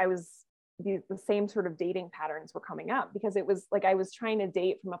know, the same sort of dating patterns were coming up, because it was like I was trying to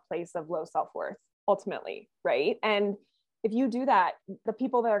date from a place of low self-worth ultimately, right? And if you do that, the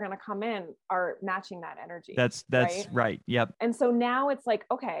people that are going to come in are matching that energy. That's right. Yep. And so now it's like,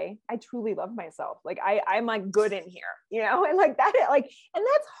 okay, I truly love myself. Like I'm like good in here, you know, and like that, like, and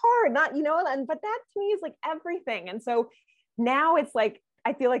that's hard, not, you know, but that to me is like everything. And so now it's like,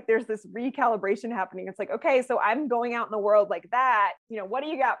 I feel like there's this recalibration happening. It's like, okay, so I'm going out in the world like that, you know, what do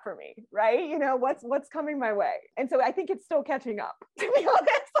you got for me? Right. You know, what's coming my way. And so I think it's still catching up, to be honest.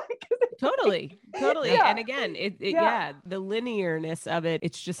 Totally. Yeah. And again, the linearness of it,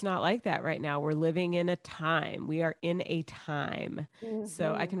 it's just not like that right now. We're living in a time. We are in a time. Mm-hmm.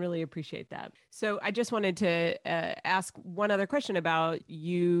 So I can really appreciate that. So I just wanted to ask one other question about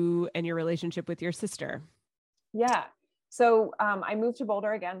you and your relationship with your sister. Yeah. So I moved to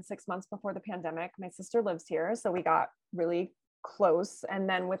Boulder again 6 months before the pandemic. My sister lives here, so we got really close. And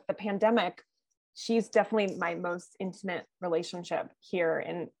then with the pandemic, she's definitely my most intimate relationship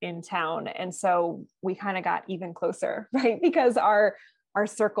here in town. And so we kind of got even closer, right? Because our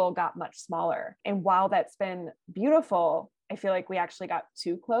circle got much smaller. And while that's been beautiful I feel like we actually got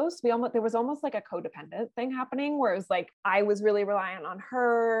too close. There was almost like a codependent thing happening where it was like, I was really reliant on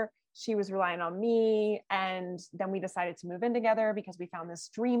her. She was relying on me. And then we decided to move in together because we found this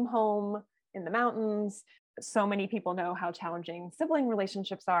dream home in the mountains. So many people know how challenging sibling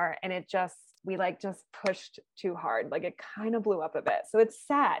relationships are. And we just pushed too hard. Like it kind of blew up a bit. So it's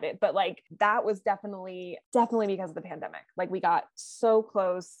sad, but like that was definitely because of the pandemic. Like we got so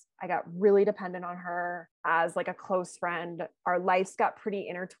close. I got really dependent on her as like a close friend. Our lives got pretty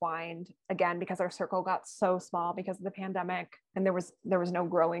intertwined again, because our circle got so small because of the pandemic, and there was no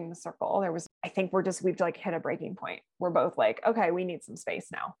growing the circle. I think we've like hit a breaking point. We're both like, okay, we need some space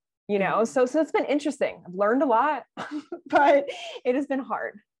now, So it's been interesting. I've learned a lot, but it has been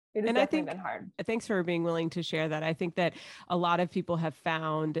hard. It has definitely been hard. Thanks for being willing to share that. I think that a lot of people have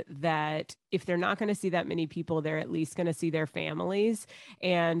found that if they're not going to see that many people, they're at least going to see their families.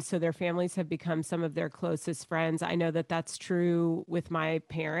 And so their families have become some of their closest friends. I know that that's true with my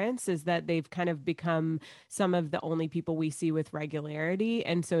parents, is that they've kind of become some of the only people we see with regularity.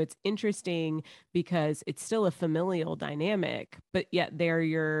 And so it's interesting because it's still a familial dynamic, but yet they're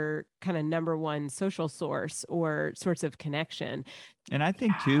your kind of number one social source or source of connection. And I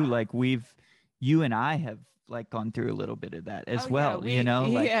think too, like you and I have like gone through a little bit of that as well,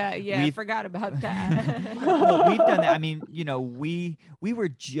 I forgot about that. Well, we've done that. I mean, we were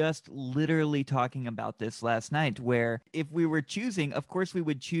just literally talking about this last night, where if we were choosing, of course we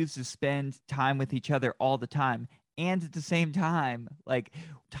would choose to spend time with each other all the time. And at the same time, like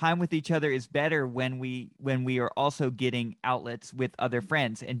time with each other is better when we are also getting outlets with other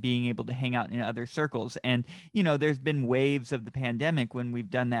friends and being able to hang out in other circles. And, there's been waves of the pandemic when we've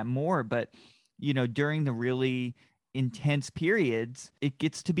done that more, but, during the really intense periods, it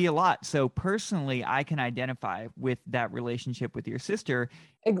gets to be a lot. So personally, I can identify with that relationship with your sister.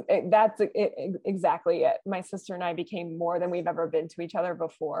 That's exactly it. My sister and I became more than we've ever been to each other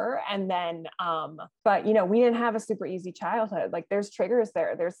before. And then, but we didn't have a super easy childhood. Like there's triggers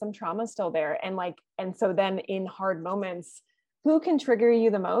there. There's some trauma still there. And so then in hard moments, who can trigger you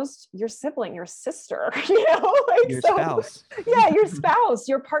the most? Your sibling, your sister, your spouse. Yeah, your spouse,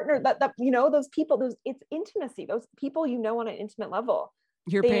 your partner, that those people, it's intimacy, those people on an intimate level.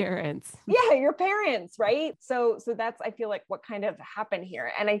 Your parents. Yeah, your parents, right? So that's, I feel like, what kind of happened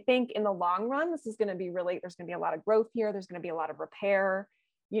here. And I think in the long run, this is going to be there's going to be a lot of growth here. There's going to be a lot of repair,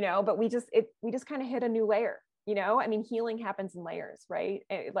 but we just kind of hit a new layer. I mean, healing happens in layers, right?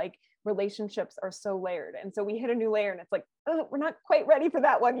 Like relationships are so layered. And so we hit a new layer and it's like, oh, we're not quite ready for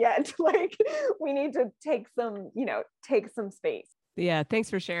that one yet. Like we need to take some space. Yeah. Thanks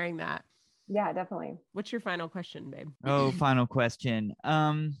for sharing that. Yeah, definitely. What's your final question, babe? Oh, final question.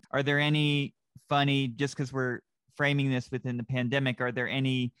 Are there any funny, just because we're framing this within the pandemic, are there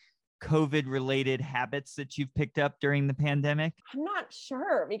any COVID related habits that you've picked up during the pandemic? I'm not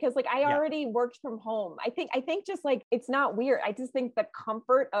sure, because like I already worked from home. I think just like, it's not weird. I just think the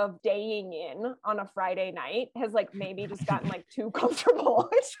comfort of staying in on a Friday night has like maybe just gotten like too comfortable.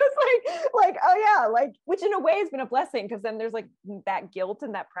 It's just like, oh yeah, like, which in a way has been a blessing, because then there's like that guilt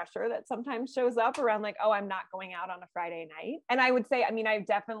and that pressure that sometimes shows up around like, oh, I'm not going out on a Friday night. And I would say, I mean, I've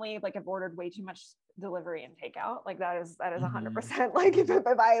definitely like have ordered way too much delivery and takeout. Like that is 100%. Like if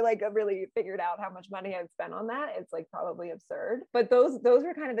I like really figured out how much money I'd spent on that, it's like probably absurd. But those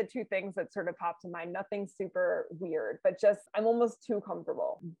were kind of the two things that sort of popped to mind. Nothing super weird, but just I'm almost too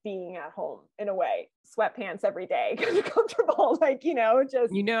comfortable being at home in a way. Sweatpants every day, comfortable, like,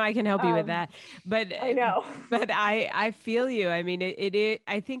 just I can help you with that. But I know. But I feel you. I mean, it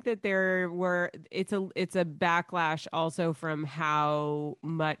I think that it's a backlash also from how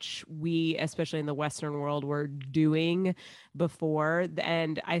much we, especially in the Western world, were doing before.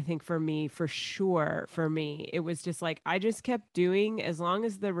 And I think for me, it was just like, I just kept doing, as long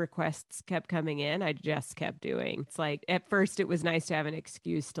as the requests kept coming in, I just kept doing. It's like, at first it was nice to have an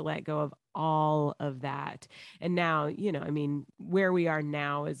excuse to let go of all of that. And now, I mean, where we are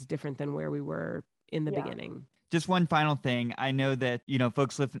now is different than where we were in the beginning. Just one final thing. I know that,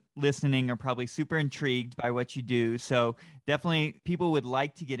 folks listening are probably super intrigued by what you do. So definitely people would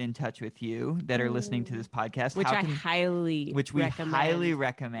like to get in touch with you that are listening to this podcast. Which we highly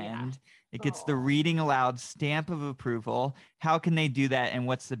recommend. Yeah. It gets the reading aloud stamp of approval. How can they do that? And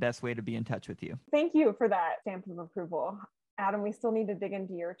what's the best way to be in touch with you? Thank you for that stamp of approval. Adam, we still need to dig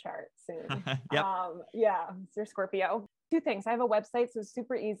into your chart soon. Yep. Mr. Scorpio. Two things. I have a website, so it's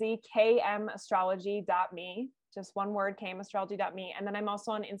super easy, kmastrology.me. Just one word, kmastrology.me. And then I'm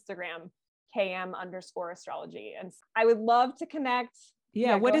also on Instagram, km_astrology. And I would love to connect.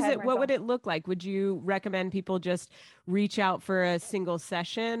 Yeah. What is ahead, it? What Marcel. would it look like? Would you recommend people just reach out for a single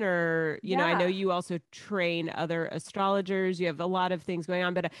session, or, you know, I know you also train other astrologers. You have a lot of things going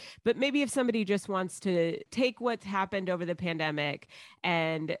on, but maybe if somebody just wants to take what's happened over the pandemic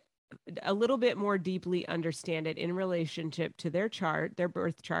and a little bit more deeply understand it in relationship to their chart, their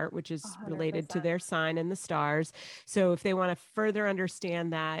birth chart, which is 100%. related to their sign and the stars. So if they want to further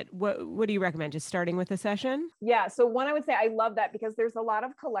understand that, what do you recommend? Just starting with a session? Yeah. So one, I would say I love that because there's a lot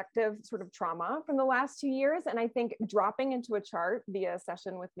of collective sort of trauma from the last 2 years. And I think dropping into a chart via a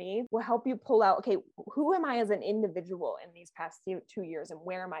session with me will help you pull out, okay, who am I as an individual in these past 2 years and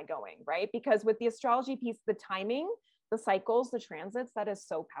where am I going? Right. Because with the astrology piece, the timing, the cycles, the transits, that is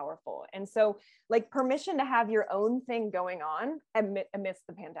so powerful. And so like permission to have your own thing going on amidst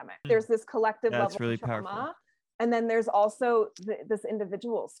the pandemic. There's this collective level really of trauma. powerful. And then there's also this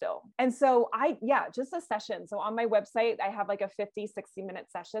individual still. And so just a session. So on my website, I have like a 50, 60-minute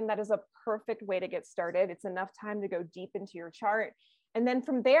session. That is a perfect way to get started. It's enough time to go deep into your chart. And then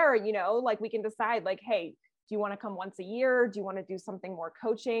from there, you know, like we can decide like, hey, do you want to come once a year? Do you want to do something more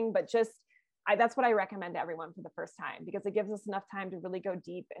coaching? But just that's what I recommend to everyone for the first time, because it gives us enough time to really go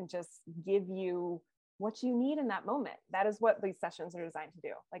deep and just give you what you need in that moment. That is what these sessions are designed to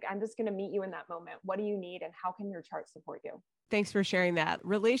do. Like, I'm just going to meet you in that moment. What do you need and how can your chart support you? Thanks for sharing that.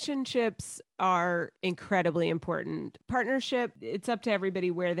 Relationships are incredibly important. Partnership, it's up to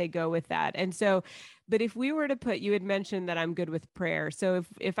everybody where they go with that. And so, but if we were to put, you had mentioned that I'm good with prayer. So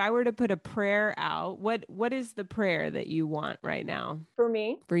if I were to put a prayer out, what is the prayer that you want right now? For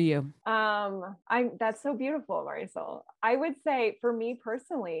me? For you. That's so beautiful, Marisol. I would say for me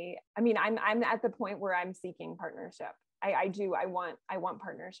personally, I mean, I'm at the point where I'm seeking partnership. I want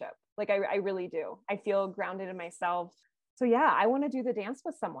partnership. Like I really do. I feel grounded in myself. So yeah, I want to do the dance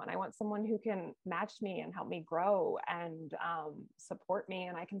with someone. I want someone who can match me and help me grow and support me,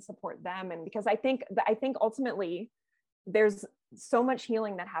 and I can support them. And because I think ultimately there's so much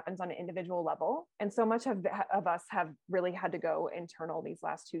healing that happens on an individual level, and so much of us have really had to go internal these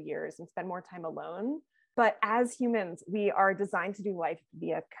last 2 years and spend more time alone. But as humans, we are designed to do life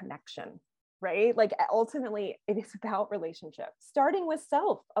via connection, right? Like ultimately, it is about relationship, starting with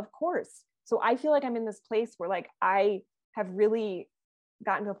self, of course. So I feel like I'm in this place where like I have really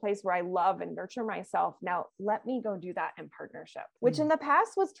gotten to a place where I love and nurture myself. Now let me go do that in partnership, which in the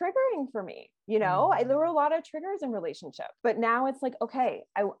past was triggering for me. You know, there were a lot of triggers in relationship, but now it's like, okay,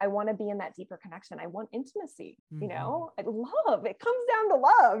 I want to be in that deeper connection. I want intimacy, you know, I love, it comes down to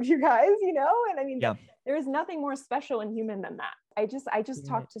love, you guys, you know? And I mean, there is nothing more special and human than that. I just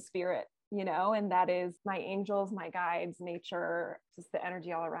talk to spirit, you know, and that is my angels, my guides, nature, just the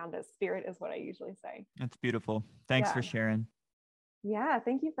energy all around us. Spirit is what I usually say. That's beautiful. Thanks for sharing. Yeah.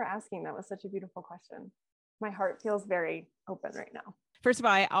 Thank you for asking. That was such a beautiful question. My heart feels very open right now. First of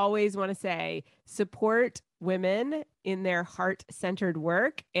all, I always want to say support women in their heart-centered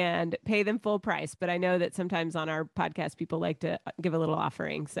work and pay them full price. But I know that sometimes on our podcast, people like to give a little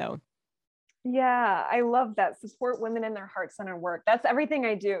offering. So yeah, I love that. Support women in their heart-centered work. That's everything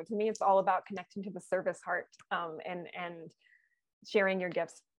I do. To me, it's all about connecting to the service heart and sharing your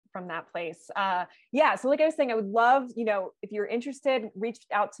gifts from that place. So like I was saying, I would love, you know, if you're interested, reach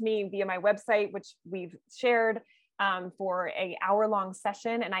out to me via my website, which we've shared for an hour-long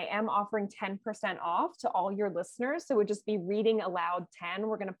session. And I am offering 10% off to all your listeners. So it would just be Reading Aloud 10.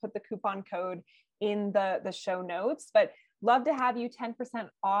 We're going to put the coupon code in the show notes, but love to have you 10%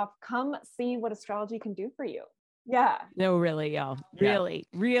 off. Come see what astrology can do for you. Yeah. No, really, y'all. Really.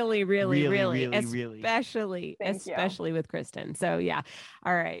 Especially with Kristen. So yeah.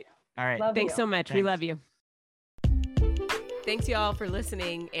 All right. Thanks so much. Thanks. We love you. Thanks y'all for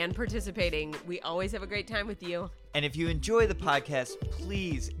listening and participating. We always have a great time with you. And if you enjoy the podcast,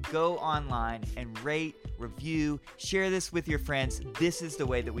 please go online and rate, review, share this with your friends. This is the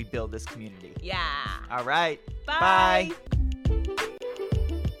way that we build this community. Yeah. All right. Bye.